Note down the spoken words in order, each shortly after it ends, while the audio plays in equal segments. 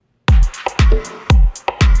Let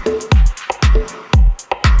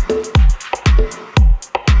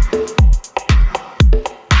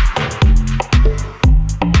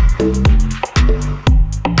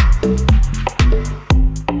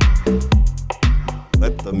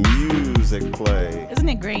the music play. Isn't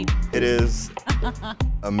it great? It is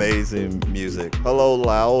amazing music. Hello,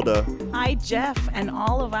 Lauda, Hi, Jeff, and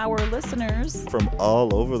all of our listeners. from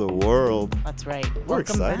all over the world. That's right. We're Welcome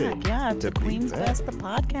excited back. Yeah, to to be Queen's back. Best, the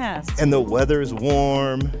podcast. And the weather's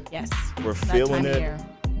warm. Yes. We're that feeling time of it. year.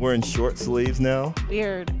 We're in short sleeves now.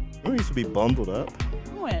 Weird. We used to be bundled up.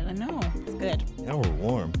 Oh, I know. It's good. Now we're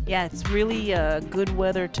warm. Yeah, it's really good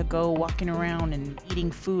weather to go walking around and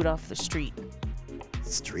eating food off the street.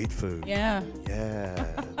 Street food. Yeah.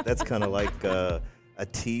 Yeah. That's kind of like a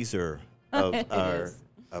teaser of It is.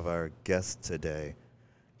 our guest today.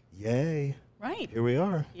 Yay. Right. Here we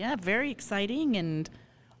are. Yeah, very exciting. And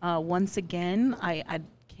once again, I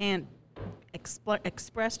can't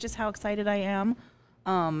express just how excited I am.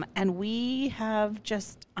 And we have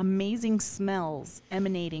just amazing smells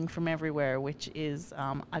emanating from everywhere, which is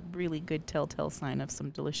a really good telltale sign of some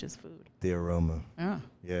delicious food. The aroma. Yeah.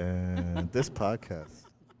 Yeah. This podcast.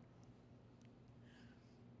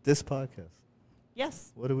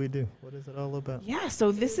 Yes. What do we do? What is it all about? Yeah,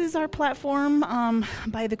 so this is our platform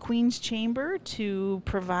by the Queen's Chamber to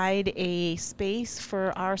provide a space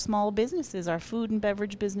for our small businesses, our food and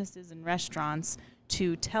beverage businesses and restaurants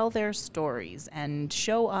to tell their stories and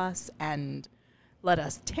show us and let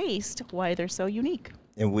us taste why they're so unique.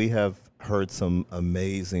 And we have heard some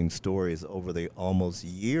amazing stories over the almost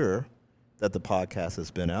year that the podcast has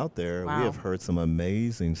been out there. Wow. We have heard some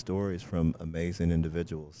amazing stories from amazing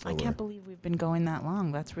individuals. So I can't believe we've been going that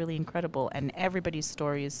long. That's really incredible. And everybody's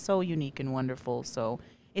story is so unique and wonderful. So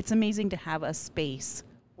it's amazing to have a space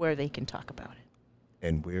where they can talk about it.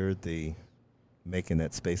 And we're making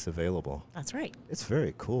that space available. That's right. It's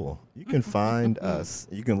very cool. You can find us,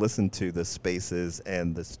 you can listen to the spaces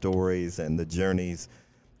and the stories and the journeys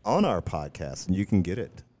on our podcast, and you can get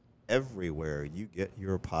it everywhere you get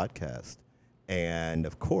your podcast. And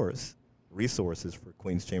of course, resources for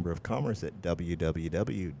Queen's Chamber of Commerce at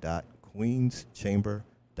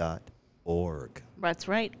www.queenschamber.org. That's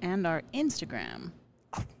right. And our Instagram.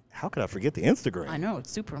 How could I forget the Instagram? I know,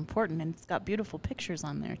 it's super important, and it's got beautiful pictures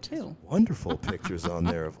on there, too. Wonderful pictures on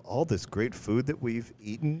there of all this great food that we've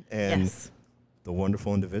eaten and Yes, the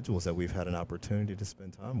wonderful individuals that we've had an opportunity to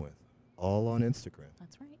spend time with, all on Instagram.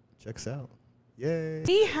 that's right. Check us out. Yay.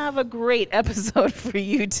 We have a great episode for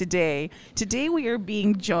you today. Today we are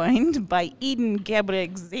being joined by Eden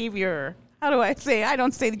Gebre Xavier. How do I say? I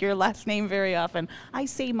don't say your last name very often. I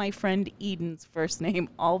say my friend Eden's first name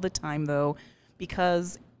all the time, though,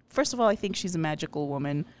 because first of all, I think she's a magical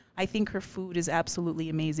woman. I think her food is absolutely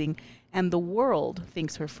amazing. And the world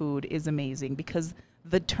thinks her food is amazing because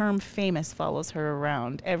the term famous follows her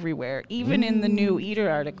around everywhere, even in the new Eater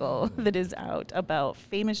article that is out about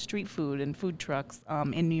famous street food and food trucks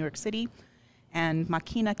in New York City. And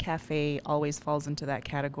Makina Cafe always falls into that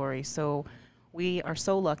category. So we are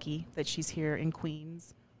so lucky that she's here in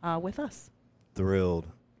Queens with us. Thrilled.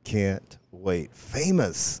 Can't wait.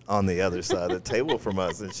 Famous on the other side of the table from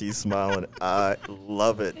us, and she's smiling. I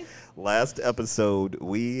love it. Last episode,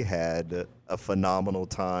 we had a phenomenal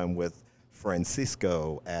time with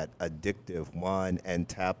Francisco at Addictive Wine and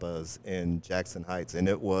Tapas in Jackson Heights, and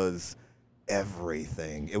it was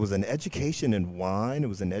everything. It was an education in wine. It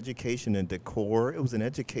was an education in decor. It was an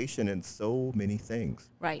education in so many things.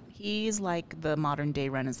 Right. He's like the modern day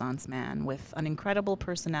Renaissance man with an incredible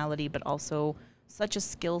personality, but also such a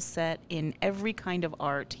skill set in every kind of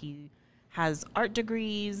art. He has art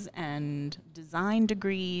degrees and design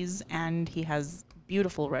degrees, and he has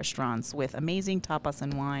beautiful restaurants with amazing tapas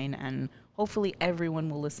and wine, and hopefully everyone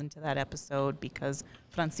will listen to that episode because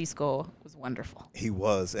Francisco was wonderful. He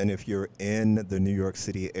was, and if you're in the New York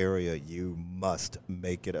City area, you must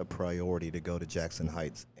make it a priority to go to Jackson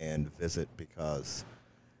Heights and visit, because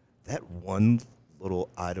that one little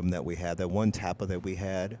item that we had, that one tapa that we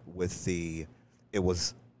had with it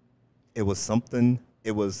was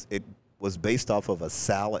based off of a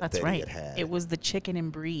salad That's that right. he had. It was the chicken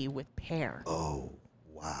and brie with pear. Oh,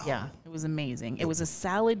 wow. Yeah, it was amazing. It was a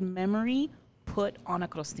salad memory put on a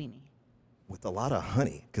crostini. With a lot of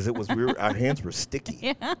honey, because our hands were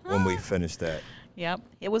sticky when we finished that. Yep.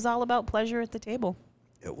 It was all about pleasure at the table.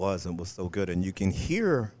 It was, and was so good. And you can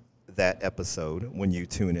hear that episode when you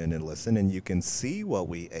tune in and listen, and you can see what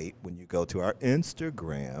we ate when you go to our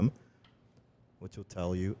Instagram, which will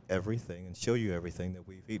tell you everything and show you everything that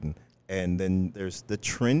we've eaten. And then there's the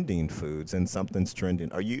trending foods, and something's trending.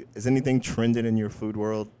 Is anything trending in your food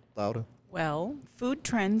world, Lauda? Well, food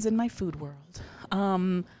trends in my food world.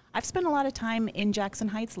 I've spent a lot of time in Jackson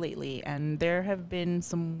Heights lately, and there have been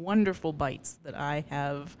some wonderful bites that I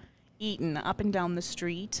have eaten up and down the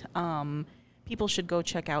street. People should go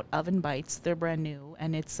check out Oven Bites. They're brand new,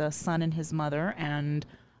 and it's a son and his mother, and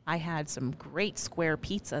I had some great square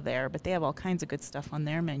pizza there, but they have all kinds of good stuff on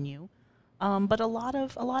their menu. But a lot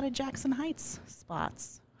of Jackson Heights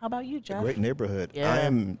spots. How about you, Jeff? Great neighborhood. Yeah,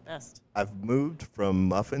 best. I've moved from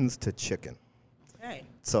muffins to chicken. Okay.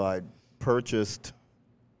 So I purchased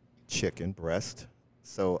chicken breast.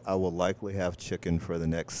 So I will likely have chicken for the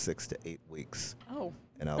next 6 to 8 weeks. Oh.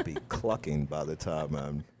 And I'll be clucking by the time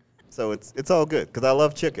I'm. So it's all good because I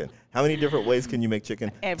love chicken. How many different ways can you make chicken?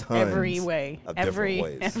 Every way. Of different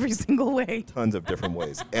ways. Every single way. Tons of different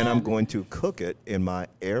ways. And I'm going to cook it in my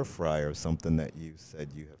air fryer, something that you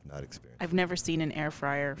said you have not experienced. I've never seen an air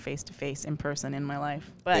fryer face-to-face in person in my life.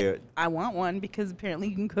 But I want one because apparently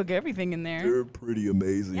you can cook everything in there. They're pretty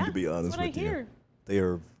amazing, to be honest that's what with I you. hear. They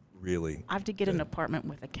are really I have to get an apartment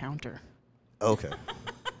with a counter. Okay.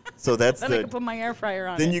 So that's Then I can put my air fryer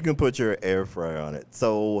on it. Then you can put your air fryer on it.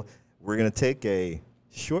 So we're going to take a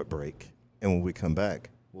short break, and when we come back,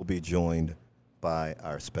 we'll be joined by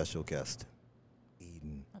our special guest,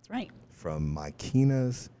 Eden. That's right. From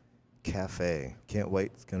Makina's Cafe. Can't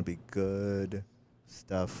wait. It's going to be good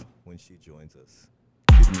stuff when she joins us.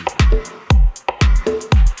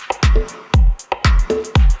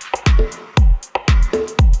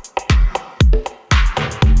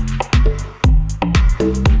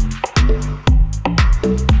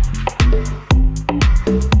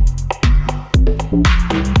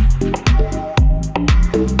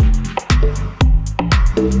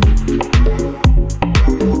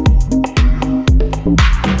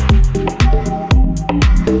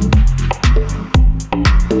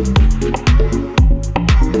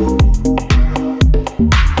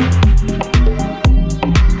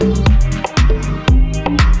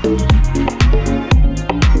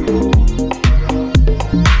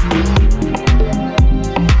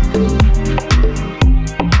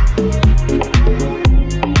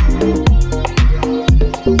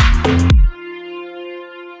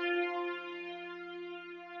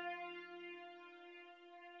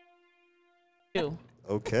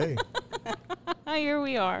 Okay. Here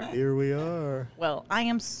we are. Here we are. Well, I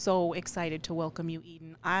am so excited to welcome you,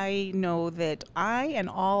 Eden. I know that I and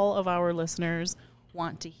all of our listeners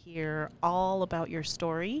want to hear all about your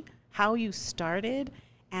story, how you started,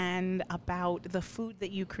 and about the food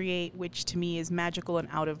that you create, which to me is magical and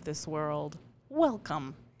out of this world.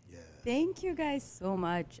 Welcome. Yeah. Thank you guys so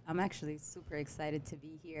much. I'm actually super excited to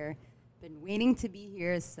be here. Been waiting to be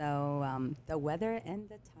here, so the weather and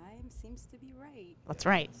the time seems to be right. That's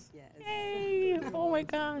right. Yes. Yay! Oh my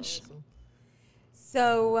gosh.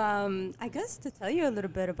 So I guess to tell you a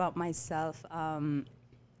little bit about myself,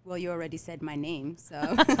 well, you already said my name, so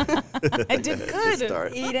I did good.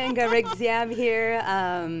 Start. Eden Garigziam here.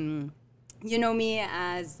 You know me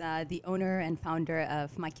as the owner and founder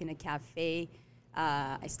of Makina Cafe.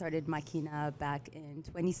 I started Makina back in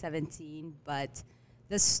 2017, but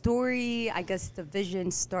the story, I guess the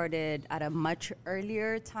vision started at a much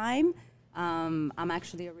earlier time. I'm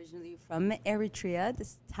actually originally from Eritrea,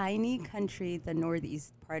 this tiny country, the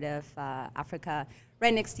northeast part of Africa,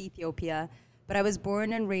 right next to Ethiopia. But I was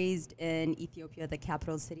born and raised in Ethiopia, the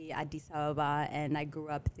capital city, Addis Ababa, and I grew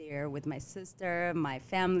up there with my sister, my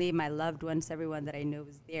family, my loved ones, everyone that I know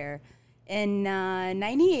was there. In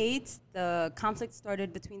 98, the conflict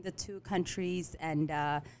started between the two countries, and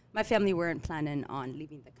my family weren't planning on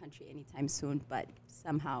leaving the country anytime soon, but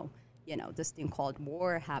somehow, you know, this thing called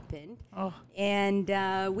war happened. Oh. And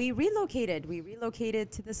we relocated. We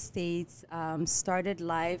relocated to the States, started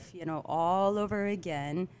life, you know, all over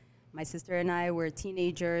again. My sister and I were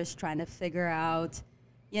teenagers trying to figure out,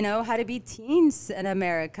 you know, how to be teens in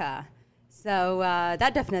America. So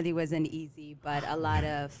that definitely wasn't easy, but a lot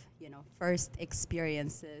of, you know, first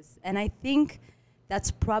experiences. And I think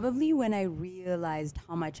that's probably when I realized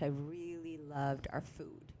how much I really loved our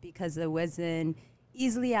food, because it wasn't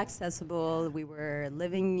easily accessible. We were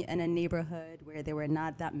living in a neighborhood where there were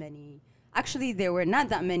not that many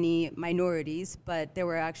minorities, but there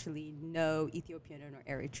were actually no Ethiopian or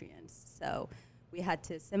Eritreans. So we had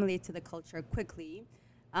to assimilate to the culture quickly.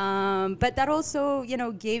 But that also, you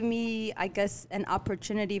know, gave me, I guess, an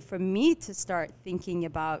opportunity for me to start thinking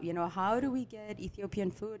about, you know, how do we get Ethiopian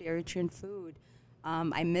food, Eritrean food?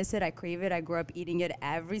 I miss it. I crave it. I grew up eating it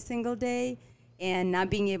every single day, and not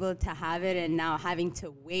being able to have it, and now having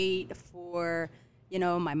to wait for, you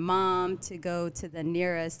know, my mom to go to the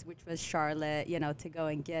nearest, which was Charlotte, you know, to go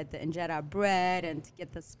and get the injera bread and to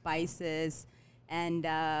get the spices. And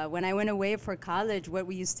when I went away for college, what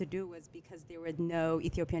we used to do was, because there were no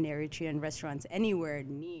Ethiopian Eritrean restaurants anywhere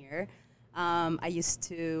near, I used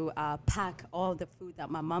to pack all the food that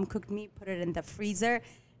my mom cooked me, put it in the freezer,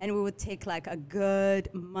 and we would take like a good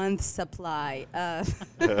month's supply of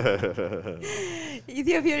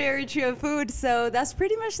Ethiopian Eritrean food. So that's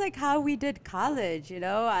pretty much like how we did college. You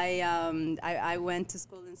know, I went to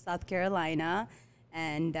school in South Carolina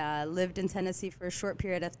and lived in Tennessee for a short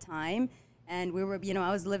period of time. And we were, you know,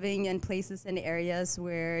 I was living in places and areas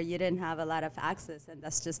where you didn't have a lot of access, and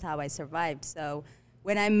that's just how I survived. So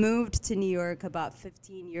when I moved to New York about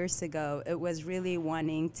 15 years ago, it was really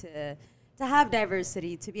wanting to have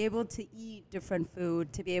diversity, to be able to eat different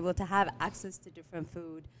food, to be able to have access to different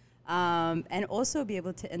food, and also be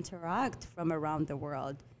able to interact from around the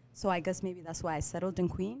world. So I guess maybe that's why I settled in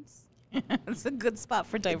Queens. It's a good spot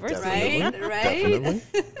for diversity. Definitely. Right?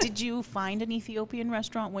 Definitely. Did you find an Ethiopian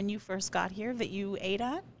restaurant when you first got here that you ate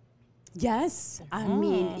at? Yes, I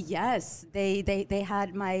mean, yes. They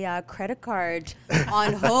had my credit card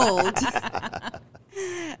on hold.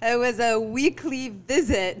 It was a weekly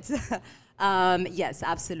visit. Yes,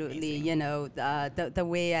 absolutely. Amazing. You know, the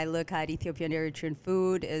way I look at Ethiopian Eritrean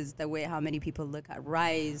food is the way how many people look at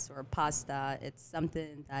rice or pasta. It's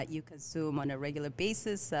something that you consume on a regular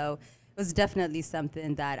basis. So it was definitely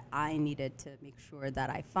something that I needed to make sure that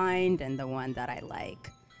I find, and the one that I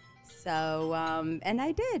like. So, and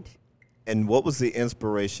I did. And what was the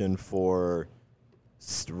inspiration for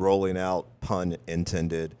rolling out, pun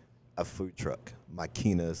intended, a food truck,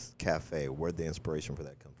 Makina's Cafe? Where'd the inspiration for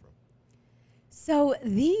that come from? So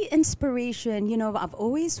the inspiration, you know, I've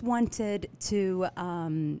always wanted to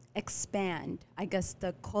expand, I guess,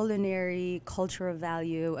 the culinary cultural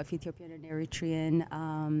value of Ethiopian and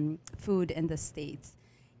Eritrean food in the States.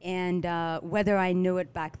 And whether I knew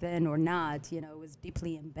it back then or not, you know, it was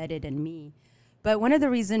deeply embedded in me. But one of the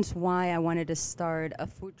reasons why I wanted to start a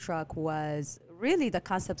food truck was really the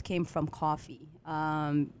concept came from coffee.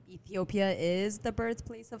 Ethiopia is the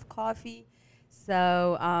birthplace of coffee.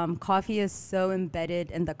 So coffee is so embedded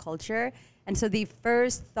in the culture. And so the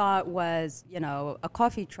first thought was, you know, a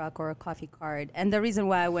coffee truck or a coffee cart. And the reason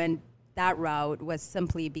why I went that route was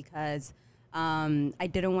simply because I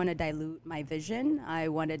didn't want to dilute my vision. I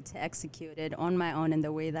wanted to execute it on my own in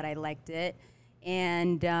the way that I liked it.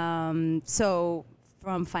 And so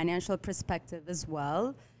from financial perspective as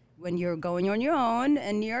well, when you're going on your own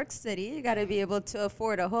in New York City, you got to be able to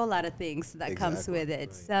afford a whole lot of things that comes with it.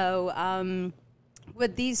 Right. So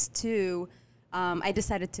with these two, I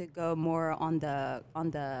decided to go more on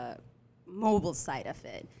the mobile side of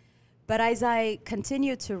it. But as I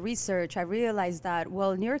continued to research, I realized that,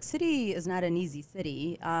 well, New York City is not an easy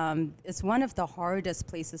city. It's one of the hardest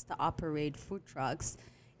places to operate food trucks.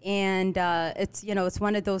 And it's, you know, it's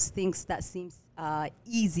one of those things that seems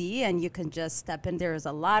easy and you can just step in. There's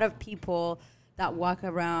a lot of people that walk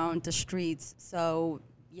around the streets. So,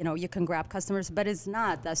 you know, you can grab customers, but it's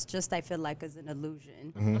not. That's just, I feel like, is an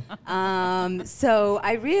illusion. Mm-hmm. So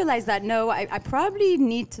I realized that, no, I probably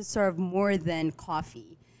need to serve more than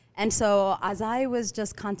coffee. And so as I was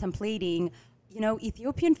just contemplating, you know,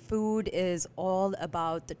 Ethiopian food is all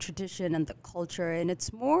about the tradition and the culture, and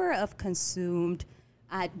it's more of consumed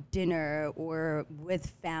at dinner or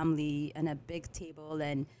with family and a big table,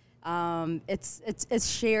 and it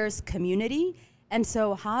shares community. And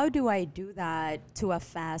so how do I do that to a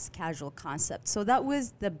fast casual concept? So that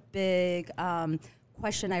was the big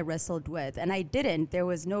question I wrestled with, and I didn't. There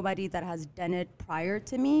was nobody that has done it prior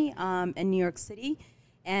to me in New York City.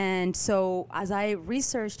 And so as I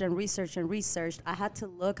researched, I had to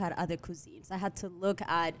look at other cuisines. I had to look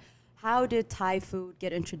at how did Thai food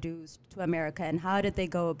get introduced to America, and how did they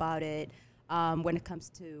go about it when it comes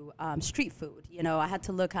to street food? You know, I had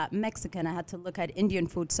to look at Mexican, I had to look at Indian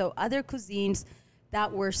food. So other cuisines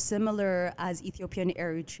that were similar as Ethiopian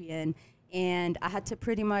Eritrean, and I had to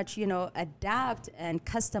pretty much, you know, adapt and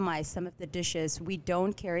customize some of the dishes. We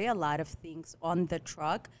don't carry a lot of things on the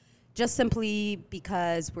truck, just simply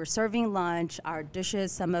because we're serving lunch. Our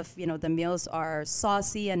dishes, some of, you know, the meals are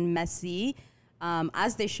saucy and messy,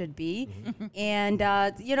 as they should be. Mm-hmm.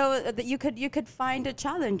 And you know, you could find it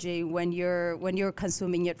challenging when you're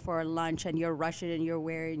consuming it for lunch and you're rushing and you're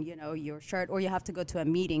wearing, you know, your shirt, or you have to go to a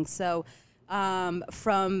meeting. So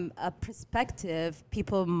from a perspective,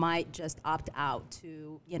 people might just opt out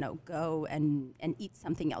to, you know, go and eat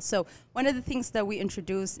something else. So one of the things that we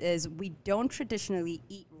introduce is we don't traditionally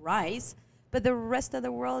eat rice, but the rest of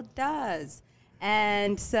the world does.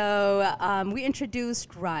 And so we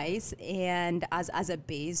introduced rice and as a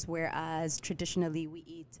base, whereas traditionally we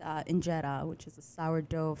eat injera, which is a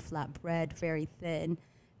sourdough flatbread, very thin.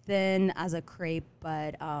 thin as a crepe,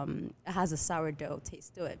 but it has a sourdough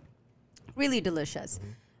taste to it. Really delicious.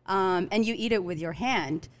 And you eat it with your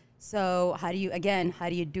hand. So how do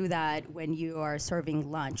you do that when you are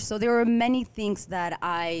serving lunch? So there were many things that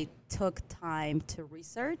I took time to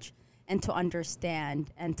research and to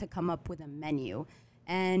understand and to come up with a menu.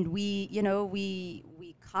 And we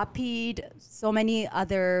copied so many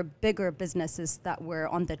other bigger businesses that were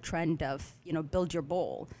on the trend of, build your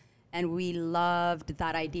bowl. And we loved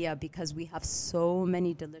that idea because we have so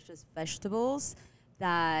many delicious vegetables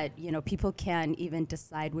that people can't even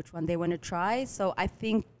decide which one they want to try. So I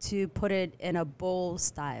think to put it in a bowl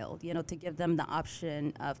style, to give them the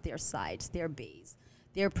option of their sides, their base,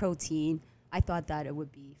 their protein, I thought that it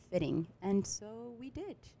would be fitting, and so we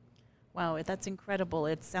did. Wow, that's incredible.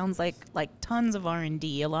 It sounds like tons of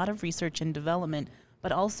R&D, a lot of research and development,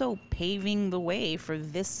 but also paving the way for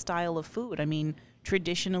this style of food. I mean,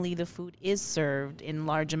 traditionally the food is served in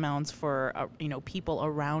large amounts for people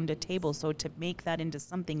around a table, so to make that into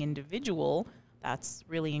something individual, that's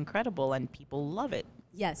really incredible, and people love it.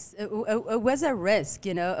 Yes, it was a risk.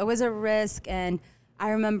 It was a risk, and I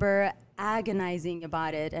remember agonizing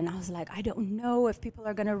about it, and I was like, I don't know if people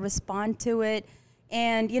are going to respond to it.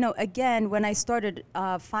 And again, when I started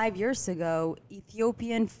 5 years ago,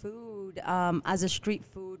 Ethiopian food as a street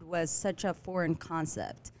food was such a foreign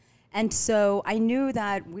concept. And so I knew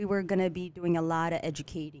that we were going to be doing a lot of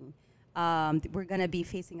educating. We're going to be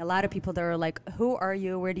facing a lot of people that are like, who are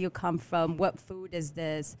you? Where do you come from? What food is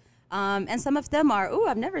this? And some of them are,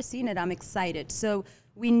 I've never seen it. I'm excited. So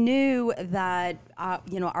we knew that,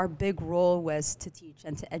 our big role was to teach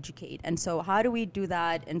and to educate. And so how do we do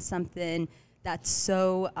that in something that's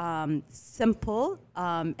so simple?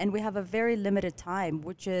 And we have a very limited time,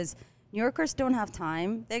 which is New Yorkers don't have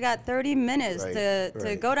time. They got 30 minutes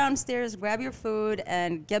to go downstairs, grab your food,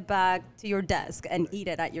 and get back to your desk and eat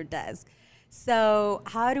it at your desk. So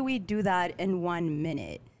how do we do that in 1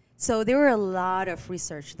 minute? So there were a lot of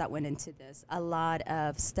research that went into this, a lot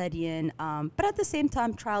of studying, but at the same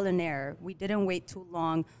time, trial and error. We didn't wait too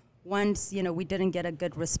long. Once, we didn't get a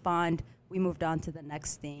good response, we moved on to the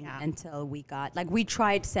next thing until we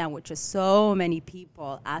tried sandwiches. So many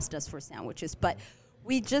people asked us for sandwiches, but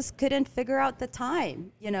we just couldn't figure out the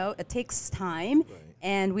time. It takes time,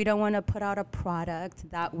 and we don't want to put out a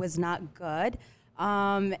product that was not good.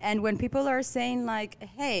 And when people are saying like,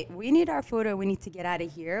 hey, we need our food or we need to get out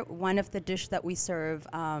of here, one of the dish that we serve,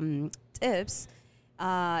 tips,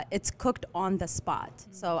 it's cooked on the spot.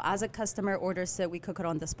 So as a customer orders it, we cook it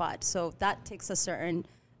on the spot. So that takes a certain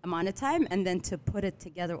amount of time, and then to put it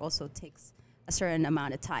together also takes a certain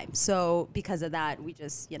amount of time. So because of that, we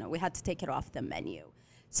just, we had to take it off the menu.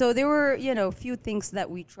 So there were, a few things that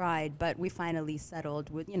we tried, but we finally settled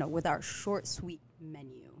with, with our short, sweet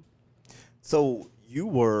menu. So you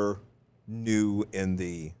were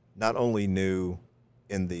not only new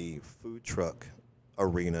in the food truck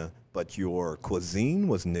arena, but your cuisine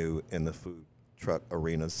was new in the food truck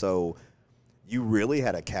arena. So you really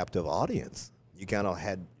had a captive audience. You kind of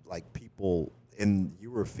had people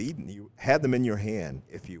you had them in your hand,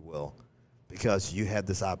 if you will, because you had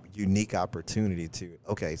this unique opportunity to,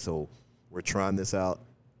 so we're trying this out,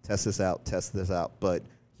 test this out, but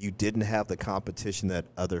you didn't have the competition that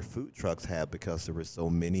other food trucks have because there were so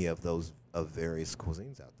many of those of various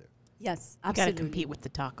cuisines out there. Yes, absolutely. You got to compete with the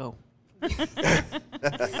taco.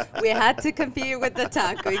 We had to compete with the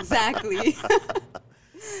taco, exactly.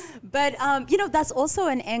 But, that's also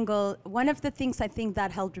an angle. One of the things I think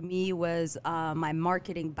that helped me was my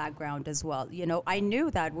marketing background as well. I knew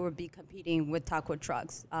that we would be competing with taco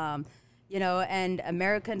trucks, and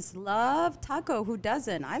Americans love taco. Who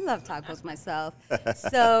doesn't? I love tacos myself.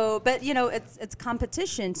 So, but, it's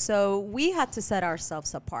competition. So we had to set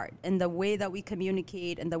ourselves apart in the way that we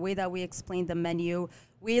communicate and the way that we explain the menu.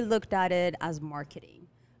 We looked at it as marketing.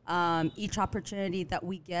 Each opportunity that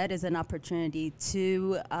we get is an opportunity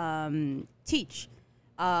to teach.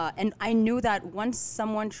 And I knew that once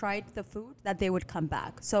someone tried the food, that they would come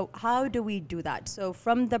back. So how do we do that? So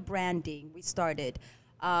from the branding, we started.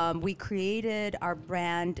 We created our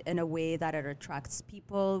brand in a way that it attracts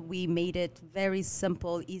people. We made it very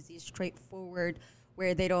simple, easy, straightforward,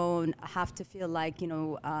 where they don't have to feel like,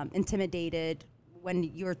 intimidated when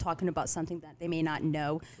you're talking about something that they may not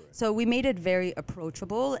know. Correct. So we made it very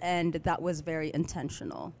approachable, and that was very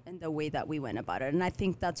intentional in the way that we went about it. And I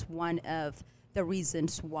think that's one of the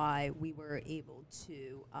reasons why we were able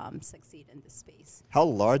to succeed in this space. How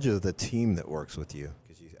large is the team that works with you?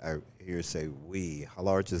 Because I hear you say we. How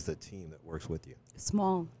large is the team that works with you?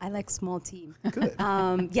 Small. I like small team. Good.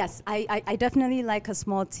 Yes, I definitely like a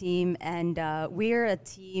small team, and we're a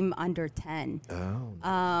team under 10.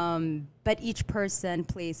 Oh. But each person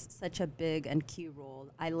plays such a big and key role.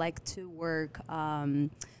 I like to work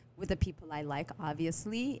with the people I like,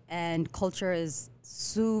 obviously, and culture is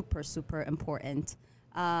super, super important.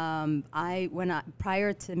 Prior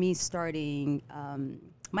to me starting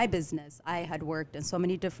my business, I had worked in so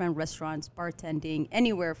many different restaurants, bartending,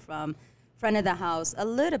 anywhere from front of the house, a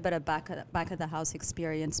little bit of back of the house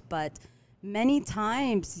experience, but many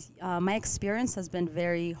times my experience has been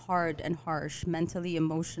very hard and harsh, mentally,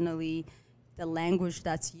 emotionally, the language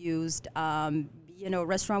that's used.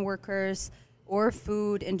 Restaurant workers or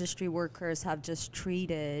food industry workers have just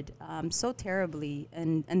treated so terribly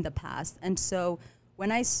in the past. And so when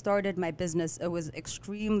I started my business, it was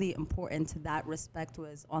extremely important that respect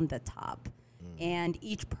was on the top. And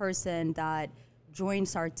each person that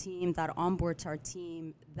joins our team, that onboards our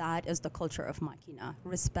team, that is the culture of Makina.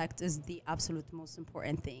 Respect is the absolute most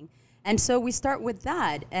important thing. And so we start with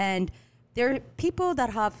that. And there are people that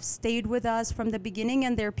have stayed with us from the beginning,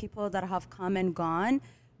 and there are people that have come and gone.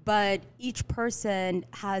 But each person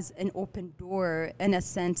has an open door in a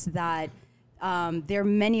sense that there are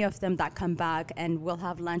many of them that come back and will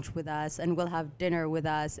have lunch with us and will have dinner with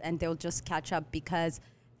us, and they'll just catch up because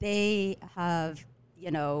they have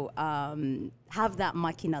that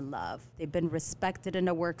Makina love. They've been respected in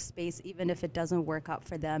a workspace, even if it doesn't work out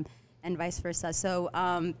for them, and vice versa. So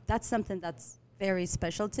that's something that's very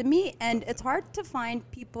special to me, and it's hard to find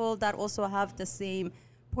people that also have the same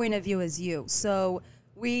point of view as you. So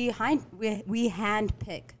we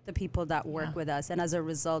handpick the people that work with us, and as a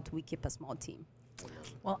result, we keep a small team.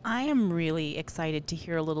 Well, I am really excited to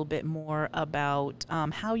hear a little bit more about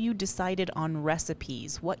how you decided on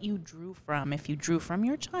recipes, what you drew from. If you drew from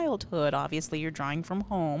your childhood, obviously you're drawing from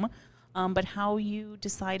home, but how you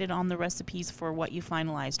decided on the recipes for what you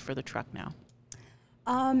finalized for the truck now.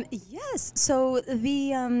 Yes. So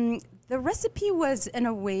the recipe was in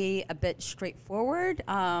a way a bit straightforward.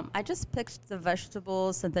 I just picked the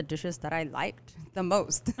vegetables and the dishes that I liked the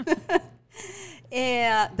most.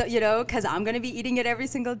 And because I'm going to be eating it every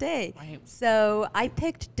single day. Right. So I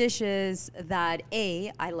picked dishes that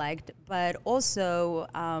I liked, but also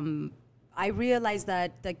I realized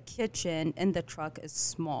that the kitchen in the truck is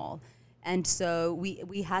small. And so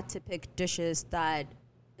we had to pick dishes that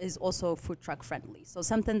is also food truck friendly. So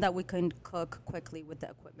something that we can cook quickly with the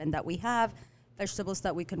equipment that we have, vegetables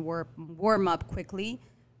that we can warm up quickly.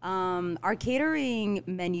 Our catering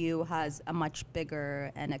menu has a much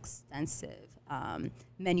bigger and extensive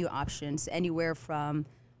menu options, anywhere from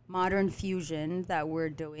modern fusion that we're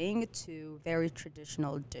doing to very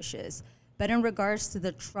traditional dishes. But in regards to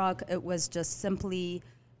the truck, it was just simply,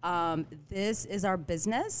 this is our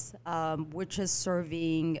business, which is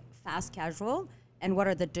serving fast casual, and what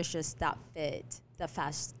are the dishes that fit the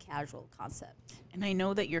fast casual concept. And I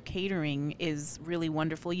know that your catering is really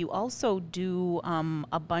wonderful. You also do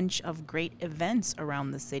a bunch of great events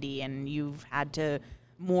around the city, and you've had to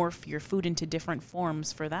morph your food into different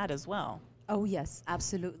forms for that as well. Oh, yes,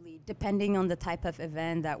 absolutely. Depending on the type of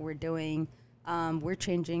event that we're doing, we're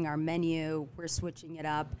changing our menu, we're switching it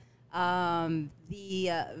up.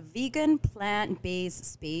 The vegan plant-based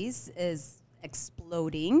space is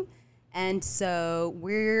exploding. And so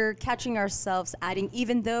we're catching ourselves adding,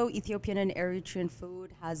 even though Ethiopian and Eritrean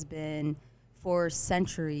food has been for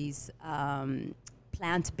centuries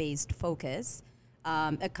plant-based focus,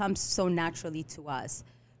 it comes so naturally to us.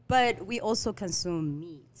 But we also consume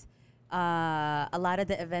meat. A lot of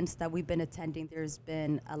the events that we've been attending, there's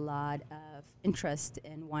been a lot of interest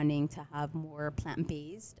in wanting to have more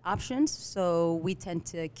plant-based options. So we tend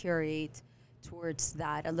to curate towards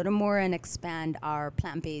that a little more and expand our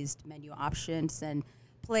plant-based menu options and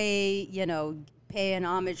pay an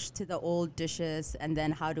homage to the old dishes, and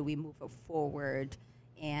then how do we move it forward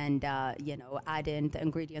and add in the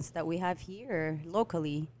ingredients that we have here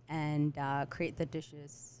locally and create the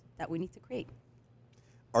dishes that we need to create.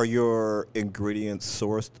 Are your ingredients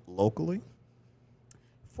sourced locally?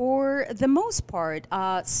 For the most part,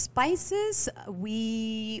 spices,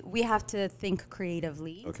 we have to think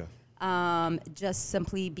creatively. Okay. Just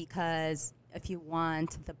simply because if you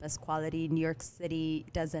want the best quality, New York City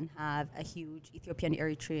doesn't have a huge Ethiopian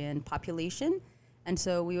Eritrean population. And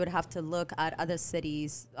so we would have to look at other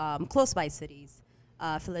cities, close by cities.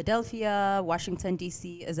 Philadelphia, Washington,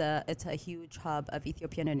 D.C. It's a huge hub of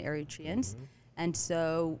Ethiopian and Eritreans. And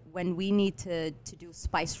so when we need to do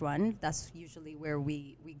spice run, that's usually where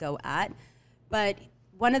we go at. But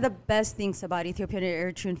one of the best things about Ethiopian and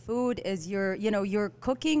Eritrean food is you're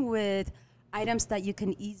cooking with items that you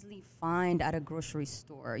can easily find at a grocery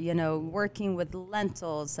store, working with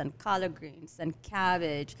lentils and collard greens and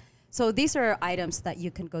cabbage. So these are items that you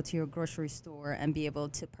can go to your grocery store and be able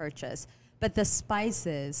to purchase. But the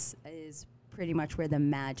spices is pretty much where the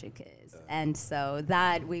magic is. And so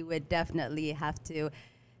that we would definitely have to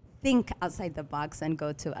think outside the box and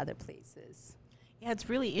go to other places. Yeah, it's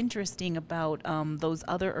really interesting about those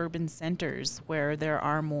other urban centers where there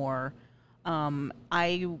are more.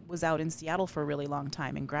 I was out in Seattle for a really long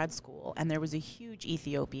time in grad school, and there was a huge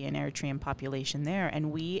Ethiopian Eritrean population there,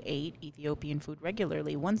 and we ate Ethiopian food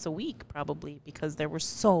regularly, once a week probably, because there were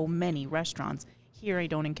so many restaurants. Here I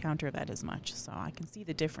don't encounter that as much, so I can see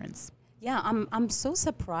the difference. Yeah, I'm so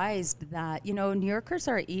surprised that New Yorkers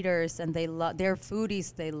are eaters and they're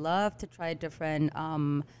foodies. They love to try different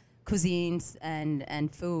cuisines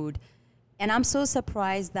and food, and I'm so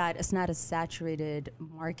surprised that it's not a saturated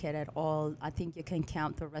market at all. I think you can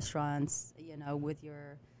count the restaurants, with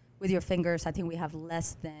your fingers. I think we have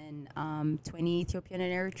less than 20 Ethiopian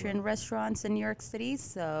and Eritrean restaurants in New York City,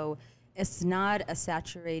 so it's not a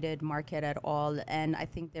saturated market at all. And I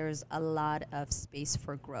think there's a lot of space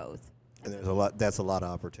for growth. And that's a lot of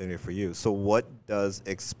opportunity for you. So what does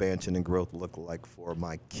expansion and growth look like for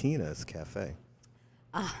Makina's Cafe?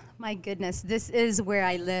 My goodness, this is where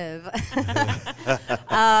I live.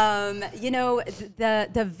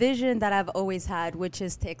 The vision that I've always had, which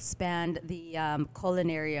is to expand the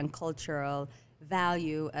culinary and cultural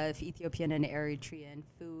value of Ethiopian and Eritrean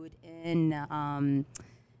food in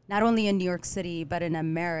not only in New York City, but in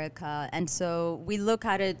America. And so we look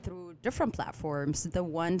at it through different platforms, the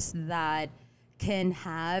ones that can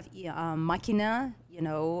have Makina,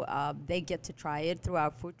 they get to try it through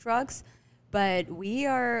our food trucks. But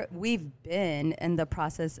we've been in the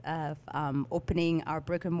process of opening our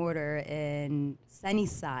brick and mortar in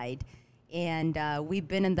Sunnyside, and we've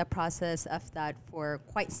been in the process of that for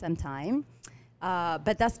quite some time.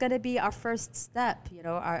 But that's going to be our first step.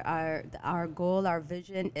 Our goal, our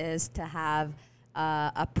vision is to have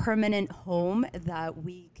a permanent home that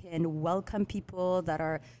we can welcome people that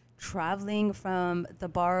are traveling from the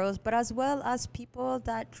boroughs, but as well as people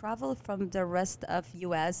that travel from the rest of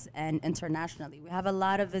U.S. and internationally. We have a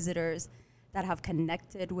lot of visitors that have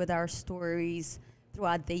connected with our stories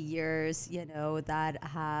throughout the years, that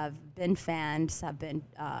have been fans, have been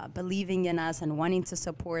believing in us and wanting to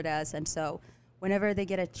support us. And so whenever they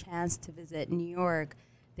get a chance to visit New York,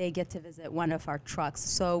 they get to visit one of our trucks.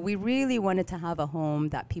 So we really wanted to have a home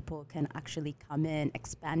that people can actually come in,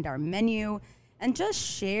 expand our menu, and just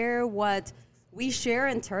share what we share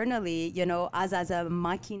internally, as a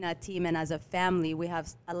Makina team and as a family. We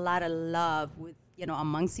have a lot of love with,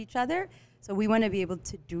 amongst each other. So we want to be able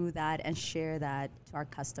to do that and share that to our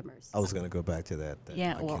customers. I was going to go back to that.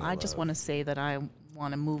 Yeah, well, I just want to say that I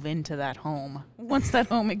want to move into that home. Once that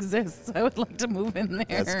home exists, I would like to move in there.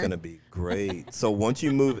 That's going to be great. So once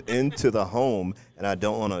you move into the home, and I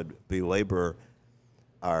don't want to belabor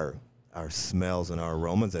our smells and our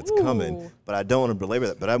aromas that's coming, but I don't want to belabor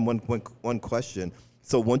that. But I have one question.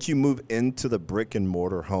 So once you move into the brick and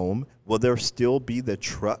mortar home, will there still be the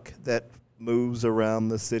truck that moves around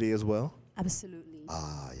the city as well? Absolutely.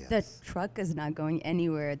 Yes. The truck is not going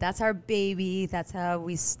anywhere. That's our baby. That's how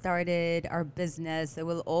we started our business. It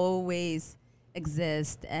will always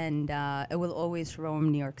exist, and it will always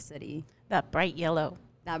roam New York City. That bright yellow.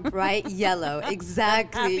 That bright yellow,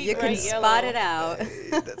 exactly. You can spot it out. Hey,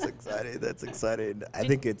 that's exciting. That's exciting. I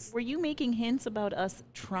think it's... Were you making hints about us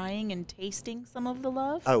trying and tasting some of the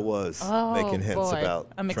love? I was making hints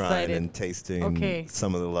about I'm trying excited. and tasting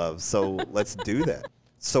some of the love. So let's do that.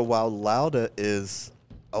 So while Lauda is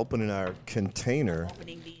opening our container,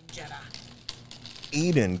 Opening the injera.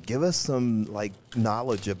 Eden, give us some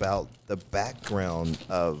knowledge about the background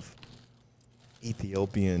of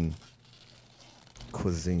Ethiopian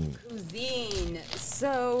cuisine.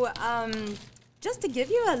 So, just to give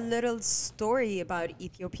you a little story about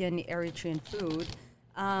Ethiopian Eritrean food,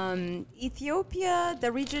 Ethiopia,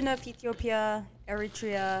 the region of Ethiopia,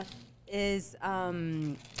 Eritrea, is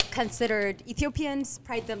considered, Ethiopians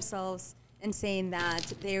pride themselves in saying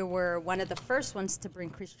that they were one of the first ones to bring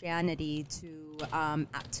Christianity to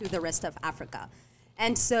the rest of Africa.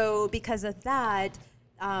 And so because of that,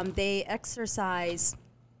 they exercise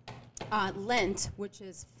Lent, which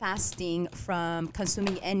is fasting from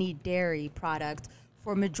consuming any dairy product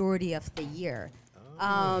for majority of the year.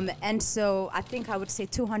 And so I think I would say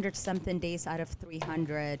 200 something days out of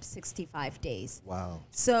 365 days. Wow.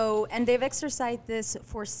 So, and they've exercised this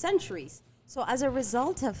for centuries. So as a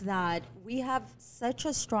result of that, we have such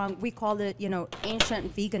a strong, we call it,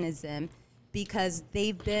 ancient veganism, because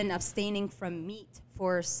they've been abstaining from meat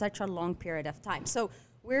for such a long period of time. So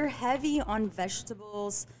we're heavy on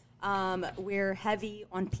vegetables, we're heavy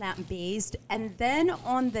on plant-based, and then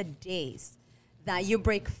on the days that you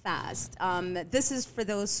break fast, this is for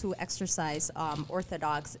those who exercise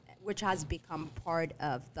Orthodox, which has become part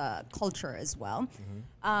of the culture as well.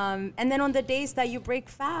 And then on the days that you break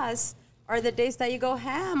fast are the days that you go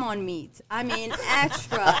ham on meat. I mean,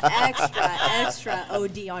 extra, extra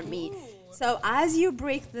OD on meat. So as you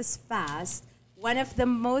break this fast, one of the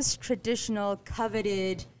most traditional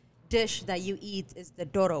coveted dish that you eat is the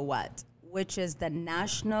dorowat, which is the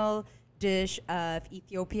national dish of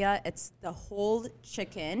Ethiopia. It's the whole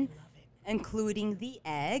chicken, including the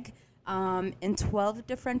egg, in 12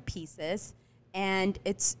 different pieces. And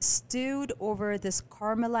it's stewed over this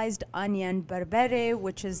caramelized onion berbere,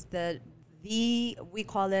 which is we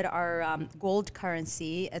call it our gold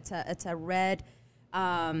currency. It's a red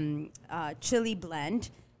chili blend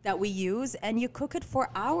that we use, and you cook it for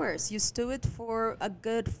hours. You stew it for a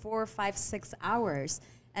good 4, 5, 6 hours.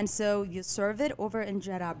 And so you serve it over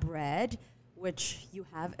injera bread, which you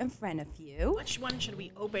have in front of you. Which one should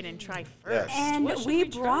we open and try first? Yes. And What should we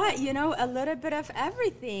try? brought, a little bit of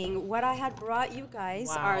everything. What I had brought you guys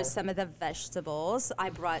Wow. are some of the vegetables. I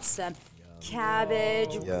brought some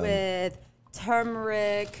cabbage Yum. with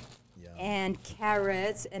turmeric Yum. and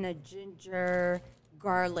carrots in a ginger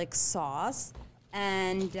garlic sauce.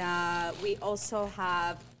 And we also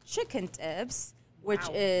have chicken tips, which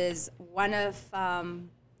Wow. is one of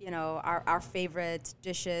our favorite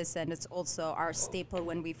dishes, and it's also our staple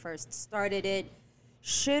when we first started it.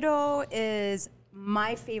 Shiro is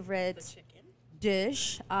my favorite Chicken.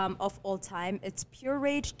 dish of all time. It's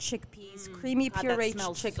pureed chickpeas, creamy God, that pureed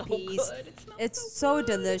smells so chickpeas. good. It smells It's so so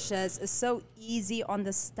delicious. It's so easy on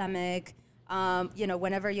the stomach.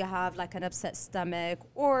 Whenever you have like an upset stomach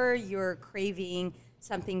or you're craving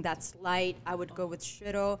something that's light, I would go with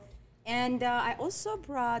shiro. And I also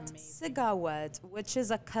brought sigawat, which is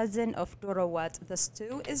a cousin of dorowat. The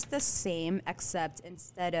stew is the same, except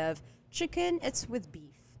instead of chicken, it's with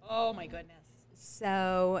beef. Oh my goodness.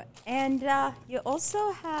 So, and you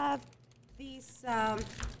also have these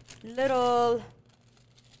little,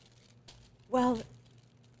 well,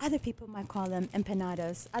 other people might call them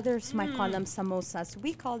empanadas. Others might call them samosas.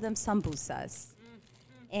 We call them sambusas.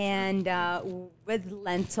 And with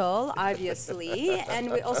lentil, obviously.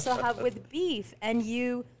 And we also have with beef. And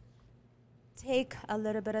you take a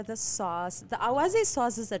little bit of the sauce. The awaze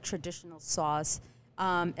sauce is a traditional sauce.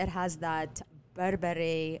 It has that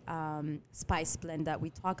berbere spice blend that we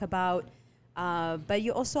talk about. But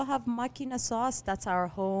you also have Makina sauce. That's our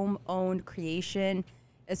home-owned creation.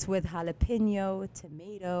 It's with jalapeno,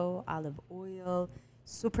 tomato, olive oil.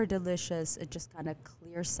 Super delicious. It just kind of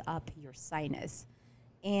clears up your sinus.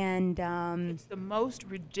 And It's the most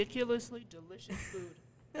ridiculously delicious food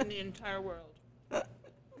in the entire world.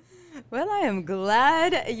 well, I am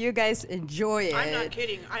glad you guys enjoy it. I'm not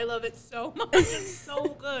kidding. I love it so much. It's so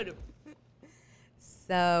good.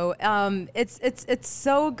 So it's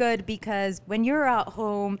so good because when you're at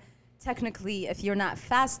home, technically, if you're not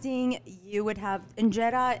fasting, you would have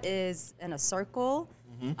injera is in a circle,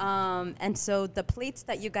 and so the plates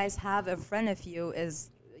that you guys have in front of you is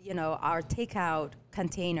our takeout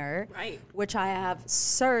container, Right. which I have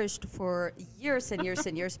searched for years and years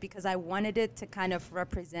and years because I wanted it to kind of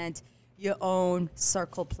represent your own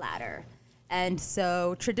circle platter. And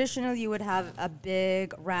so traditionally you would have a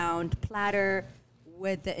big round platter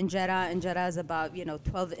with the injera. Injera is about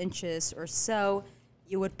 12 inches or so.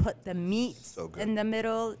 You would put the meat So good. in the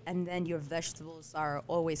middle, and then your vegetables are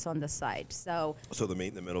always on the side. So So the meat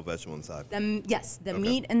in the middle, vegetable inside. the Okay.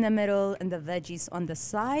 meat in the middle and the veggies on the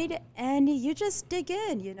side, and you just dig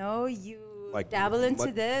in. You Like dabble into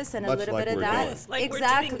much- this and a much little like bit of we're that. doing. It's like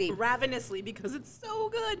Exactly. we're doing ravenously because it's so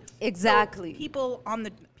good. Exactly. So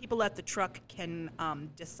people at the truck can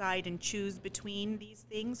decide and choose between these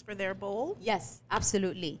things for their bowl. Yes,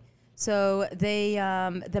 absolutely. So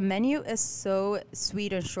the menu is so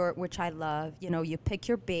sweet and short, which I love. You pick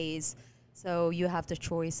your base. So you have the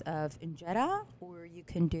choice of injera, or you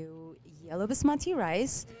can do yellow basmati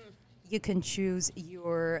rice. You can choose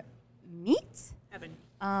your meat, Heaven.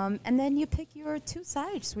 and then you pick your two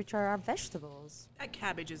sides, which are our vegetables. That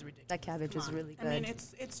cabbage is ridiculous. That cabbage Come is on. really I mean, good.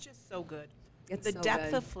 it's just so good. It's The so depth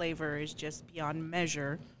good. of flavor is just beyond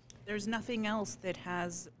measure. There's nothing else that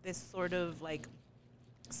has this sort of like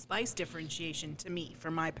spice differentiation to me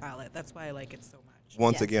for my palate. That's why I like it so much.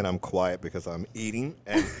 Once Yeah. again, I'm quiet because I'm eating,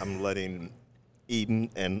 and I'm letting Eden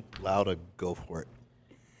and Lauda go for it.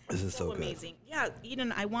 This is so good. Amazing. Yeah,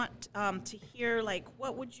 Eden, I want to hear, like,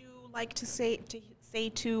 what would you like to say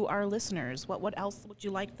to our listeners? What else would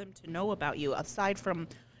you like them to know about you, aside from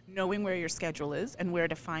knowing where your schedule is and where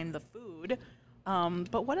to find the food?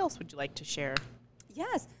 But what else would you like to share?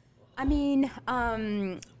 Yes. I mean,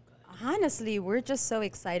 honestly, we're just so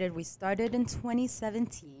excited. We started in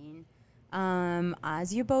 2017.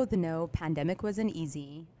 As you both know, pandemic wasn't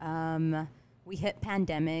easy. We hit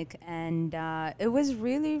pandemic, and it was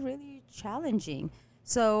really, really challenging.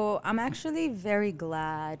 So I'm actually very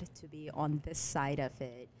glad to be on this side of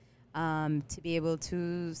it, to be able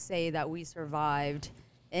to say that we survived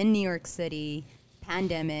in New York City,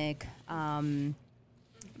 pandemic,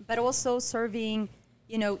 but also serving,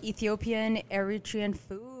 Ethiopian, Eritrean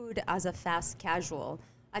food as a fast casual.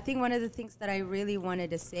 I think one of the things that I really wanted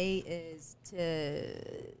to say is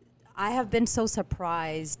I have been so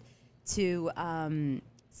surprised to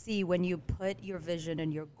see when you put your vision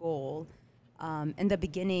and your goal. In the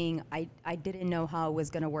beginning, I didn't know how it was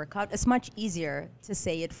going to work out. It's much easier to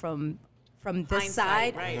say it from this Hindsight,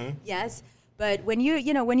 side, right. Mm-hmm. yes. But when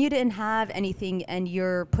when you didn't have anything and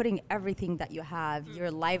you're putting everything that you have,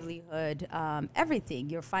 your livelihood, everything,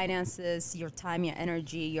 your finances, your time, your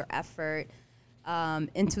energy, your effort,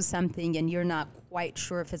 into something, and you're not quite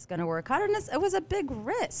sure if it's going to work out, and it was a big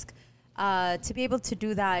risk to be able to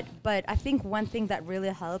do that. But I think one thing that really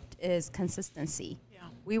helped is consistency. Yeah.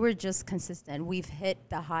 We were just consistent. We've hit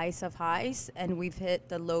the highs of highs, and we've hit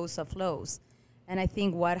the lows of lows. And I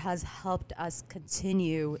think what has helped us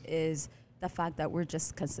continue is the fact that we're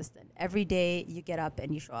just consistent. Every day you get up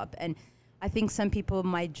and you show up. And I think some people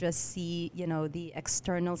might just see, the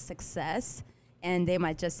external success, and they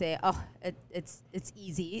might just say, oh, it's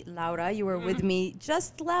easy. Laura, you were with me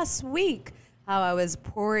just last week, how I was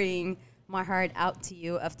pouring my heart out to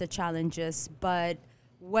you of the challenges. But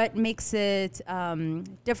what makes it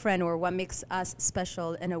different, or what makes us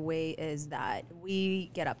special in a way, is that we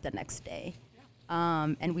get up the next day.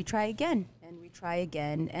 And we try again, and we try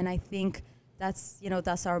again. And I think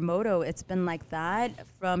that's our motto. It's been like that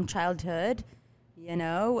from childhood.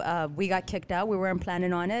 We got kicked out. We weren't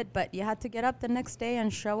planning on it, but you had to get up the next day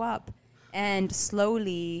and show up. And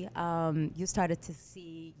slowly, you started to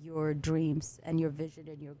see your dreams and your vision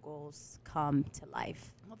and your goals come to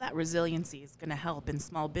life. Well, that resiliency is going to help in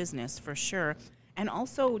small business for sure. And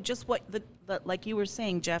also just what like you were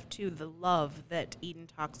saying, Jeff, too, the love that Eden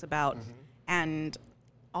talks about, and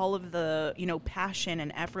all of the, passion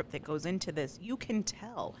and effort that goes into this. You can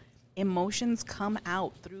tell emotions come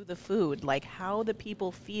out through the food, like how the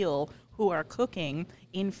people feel who are cooking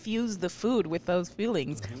infuse the food with those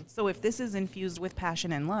feelings. So if this is infused with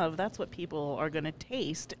passion and love, that's what people are going to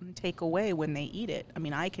taste and take away when they eat it. I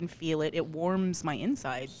mean, I can feel it. It warms my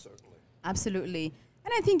insides. Absolutely.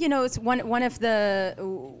 And I think, it's one of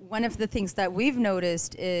the things that we've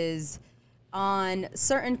noticed is on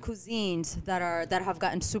certain cuisines that have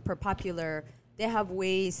gotten super popular, they have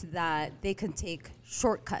ways that they can take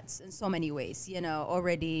shortcuts in so many ways,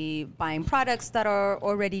 already buying products that are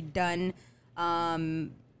already done,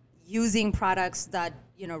 using products that,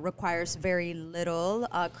 requires very little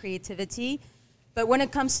creativity. But when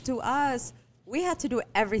it comes to us, we had to do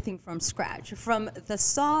everything from scratch, from the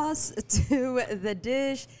sauce to the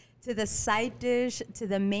dish, to the side dish, to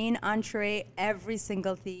the main entree. Every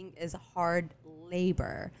single thing is hard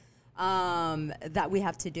labor that we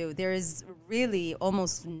have to do. There is really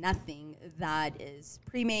almost nothing that is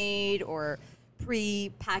pre-made or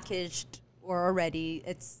pre-packaged or already.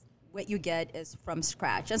 It's what you get is from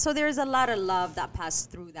scratch. And so there's a lot of love that passed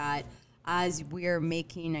through that as we're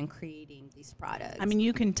making and creating these products. I mean,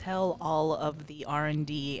 you can tell all of the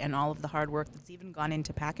R&D and all of the hard work that's even gone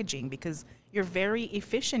into packaging, because you're very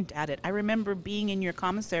efficient at it. I remember being in your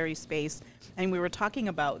commissary space, and we were talking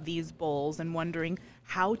about these bowls and wondering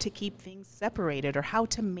how to keep things separated or how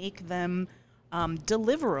to make them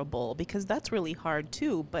deliverable, because that's really hard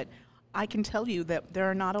too. But I can tell you that there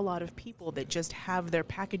are not a lot of people that just have their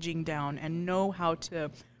packaging down and know how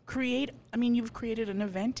to create. I mean, you've created an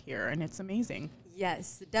event here, and it's amazing.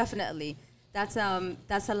 Yes, definitely. That's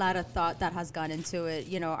a lot of thought that has gone into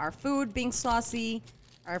it. Our food being saucy,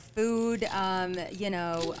 our food,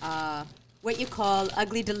 what you call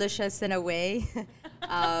ugly delicious in a way.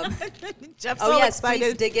 Jeff's Oh so yes, excited.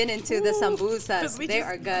 please dig into the 'Cause sambusas. we They just-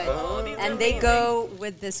 are good, these are and they amazing. go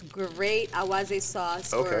with this great awaze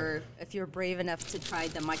sauce. Okay. Or if you're brave enough to try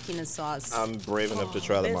the Makina sauce, I'm brave enough to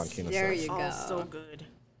try the this- Makina there sauce. you Oh, go. so good.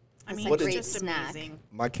 I It's mean, a it's great just snack. amazing.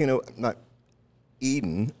 Makina, not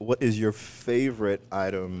Eden, what is your favorite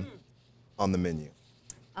item on the menu?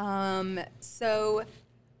 So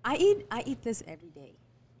I eat this every day.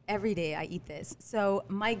 Every day I eat this. So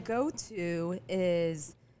my go-to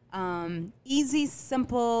is easy,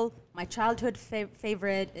 simple. My childhood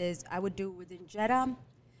favorite is I would do with injera.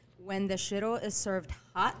 When the shiro is served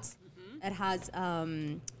hot, it has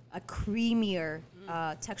a creamier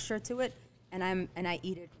texture to it, and I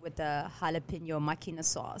eat it with the jalapeno Makina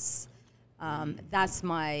sauce. That's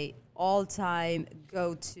my all-time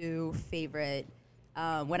go-to favorite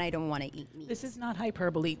when I don't want to eat meat. This is not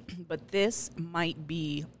hyperbole, but this might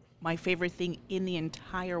be my favorite thing in the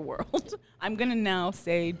entire world. I'm going to now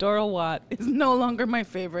say Doro Wat is no longer my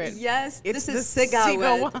favorite. Yes, It's this the is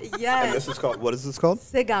sigawat. And Yes, this is called, what is this called?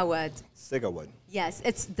 sigawat. Sigawad. Yes,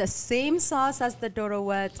 it's the same sauce as the Doro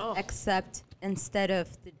Wat, except instead of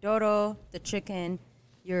the Doro, the chicken,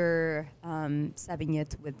 you're serving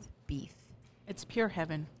it with beef. It's pure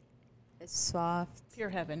heaven. It's soft. Pure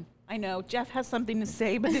heaven. I know. Jeff has something to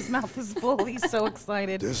say, but his mouth is full. He's so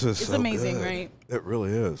excited. This is it's so amazing, good. right? It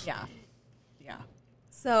really is. Yeah. Yeah.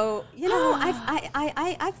 So,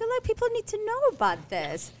 I feel like people need to know about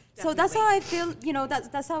this. So that's Definitely. how I feel,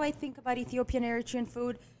 that's how I think about Ethiopian Eritrean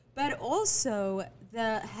food. But also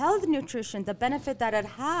the health nutrition, the benefit that it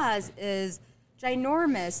has is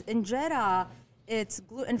ginormous. Injera, it's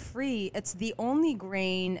gluten-free. It's the only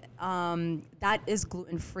grain that is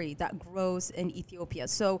gluten-free that grows in Ethiopia.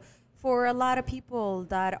 So for a lot of people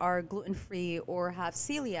that are gluten-free or have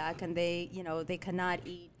celiac and they cannot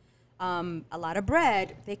eat a lot of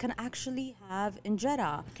bread, they can actually have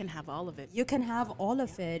injera. Can have all of it. You can have all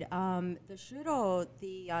of it. The shiro,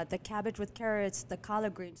 the cabbage with carrots, the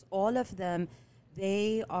collard greens, all of them,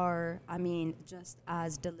 they are, just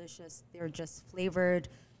as delicious. They're just flavored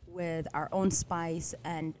with our own spice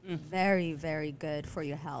and very, very good for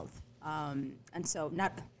your health. And so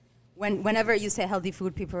whenever you say healthy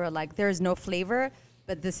food, people are like, there's no flavor.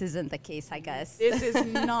 But this isn't the case, I guess. This is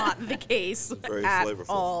not the case Very at flavorful.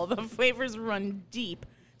 all. The flavors run deep.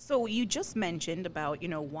 So you just mentioned about,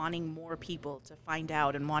 wanting more people to find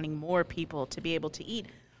out and wanting more people to be able to eat.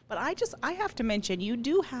 But I have to mention, you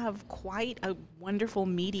do have quite a wonderful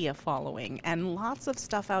media following and lots of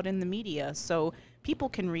stuff out in the media. So people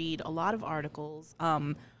can read a lot of articles. At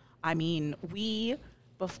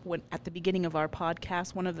the beginning of our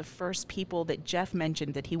podcast, one of the first people that Jeff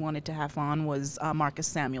mentioned that he wanted to have on was Marcus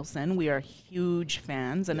Samuelson. We are huge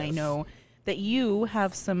fans, and I Yes. know that you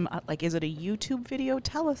have some, is it a YouTube video?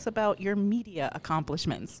 Tell us about your media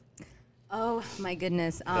accomplishments. Oh my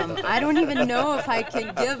goodness! I don't even know if I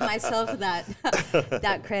can give myself that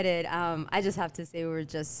that credit. I just have to say we're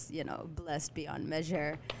just blessed beyond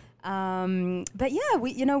measure. But yeah,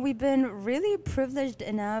 we've been really privileged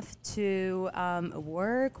enough to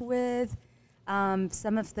work with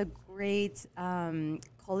some of the great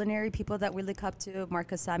culinary people that we look up to.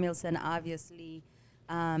 Marcus Samuelson, obviously,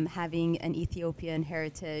 having an Ethiopian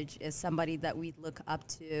heritage, is somebody that we look up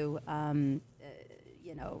to.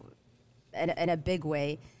 In a big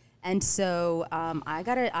way. And so I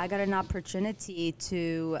got an opportunity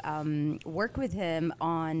to work with him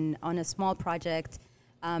on a small project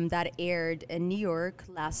that aired in New York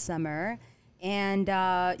last summer. And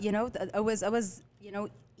it was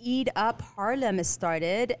Eat Up Harlem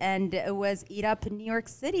started, and it was Eat Up New York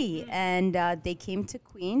City. And they came to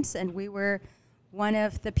Queens, and we were one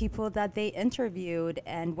of the people that they interviewed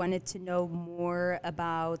and wanted to know more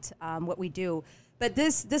about what we do. But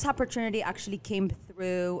this opportunity actually came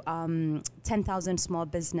through 10,000 Small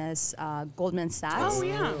Business, Goldman Sachs. Oh,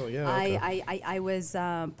 yeah. Oh, yeah. Okay. I was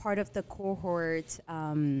part of the cohort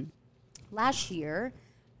last year.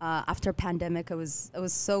 After pandemic, it was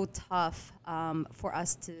so tough for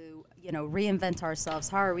us to reinvent ourselves.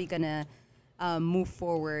 How are we gonna move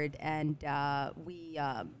forward? And we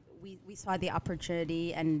saw the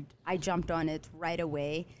opportunity, and I jumped on it right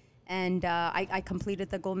away. And I completed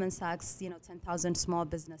the Goldman Sachs, 10,000 Small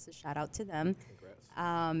Businesses. Shout out to them.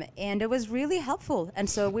 And it was really helpful. And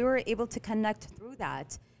so we were able to connect through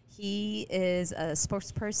that. He is a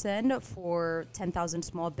spokesperson for 10,000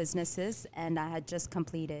 Small Businesses, and I had just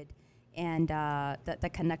completed. And the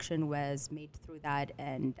connection was made through that.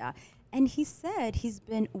 And he said he's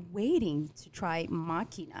been waiting to try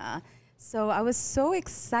Makina. So I was so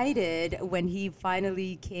excited when he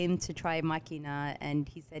finally came to try Makina, and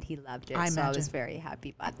he said he loved it. I so I was imagine. very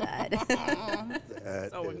happy about that.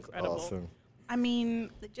 That So is incredible. awesome.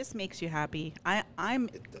 It just makes you happy. I'm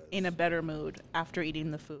does. in a better mood after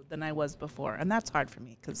eating the food than I was before, and that's hard for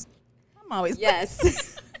me because I'm always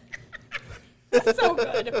Yes. so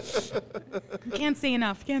good. Can't say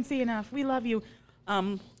enough. We love you.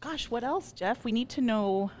 Gosh, what else, Jeff? We need to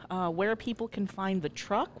know where people can find the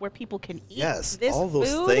truck, where people can eat Yes, this all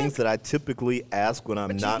those food. things that I typically ask when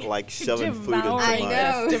I'm not like shoving food into Devouring I my,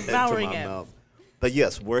 know. into devouring my it. mouth. But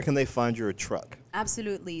yes, where can they find your truck?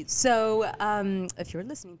 Absolutely. So if you're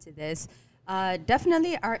listening to this,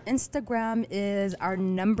 definitely our Instagram is our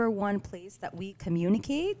number one place that we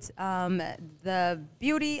communicate. The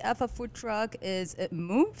beauty of a food truck is it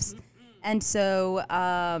moves. And so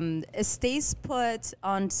it stays put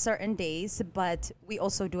on certain days, but we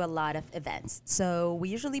also do a lot of events. So we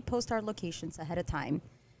usually post our locations ahead of time.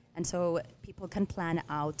 And so people can plan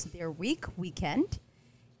out their weekend,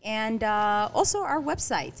 and also our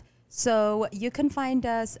website. So you can find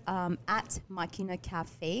us at Makina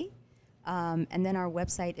Cafe. And then our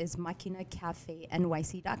website is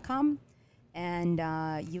makinacafenyc.com. And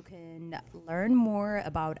you can learn more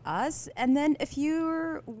about us. And then if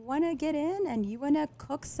you want to get in and you want to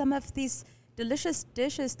cook some of these delicious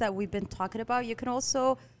dishes that we've been talking about, you can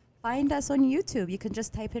also find us on YouTube. You can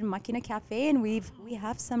just type in Makina Cafe, and we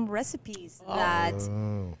have some recipes that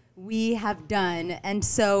we have done. And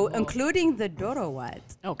so, including the Doro what.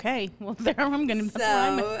 Okay, well, there I'm going to,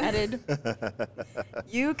 that's where I'm headed.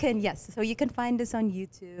 You can find us on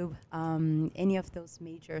YouTube, any of those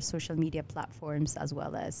major social media platforms, as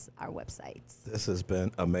well as our websites. This has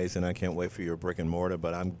been amazing. I can't wait for your brick and mortar,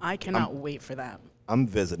 but I cannot wait for that. I'm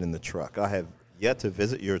visiting the truck. I have yet to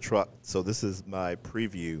visit your truck, so this is my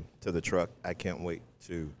preview to the truck. I can't wait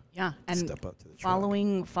to and step up to the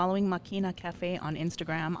truck. following Makina Cafe on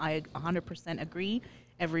Instagram, I 100% agree.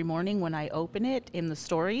 Every morning when I open it in the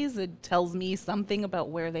stories, it tells me something about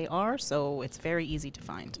where they are, so it's very easy to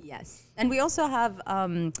find. Yes. And we also have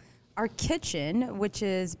our kitchen, which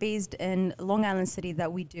is based in Long Island City,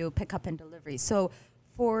 that we do pickup and delivery. So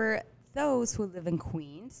for those who live in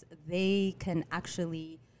Queens, they can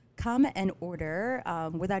actually come and order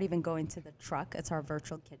without even going to the truck. It's our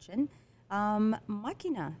virtual kitchen.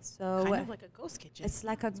 Makina. So Kind of like a ghost kitchen. it's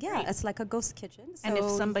like it's like a ghost kitchen. So And if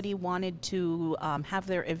somebody wanted to have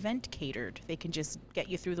their event catered, they can just get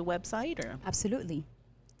you through the website, or absolutely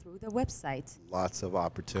through the website. Lots of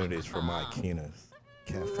opportunities for Makina's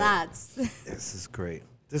Cafe. Lots. This is great.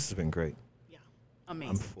 This has been great. yeah, amazing,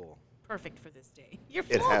 I'm full. Perfect for this day. You're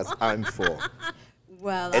It full. has. I'm full.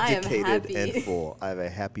 Well, I am Educated happy. and full. I have a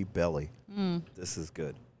happy belly. This is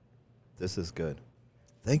good. This is good.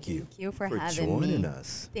 Thank you. Thank you for having joining me.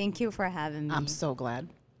 us. Thank you for having me. I'm so glad.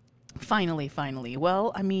 Finally.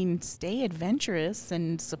 Well, I mean, stay adventurous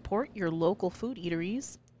and support your local food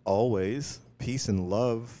eateries. Always peace and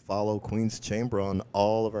love. Follow Queen's Chamber on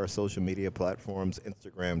all of our social media platforms: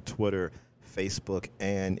 Instagram, Twitter, Facebook,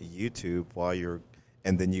 and YouTube.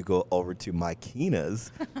 And then you go over to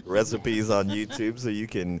Makina's recipes on YouTube, so you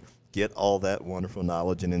can get all that wonderful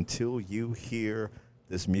knowledge. And until you hear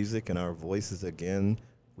this music and our voices again,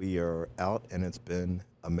 we are out, and it's been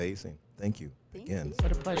amazing. Thank you again.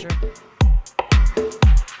 What a pleasure.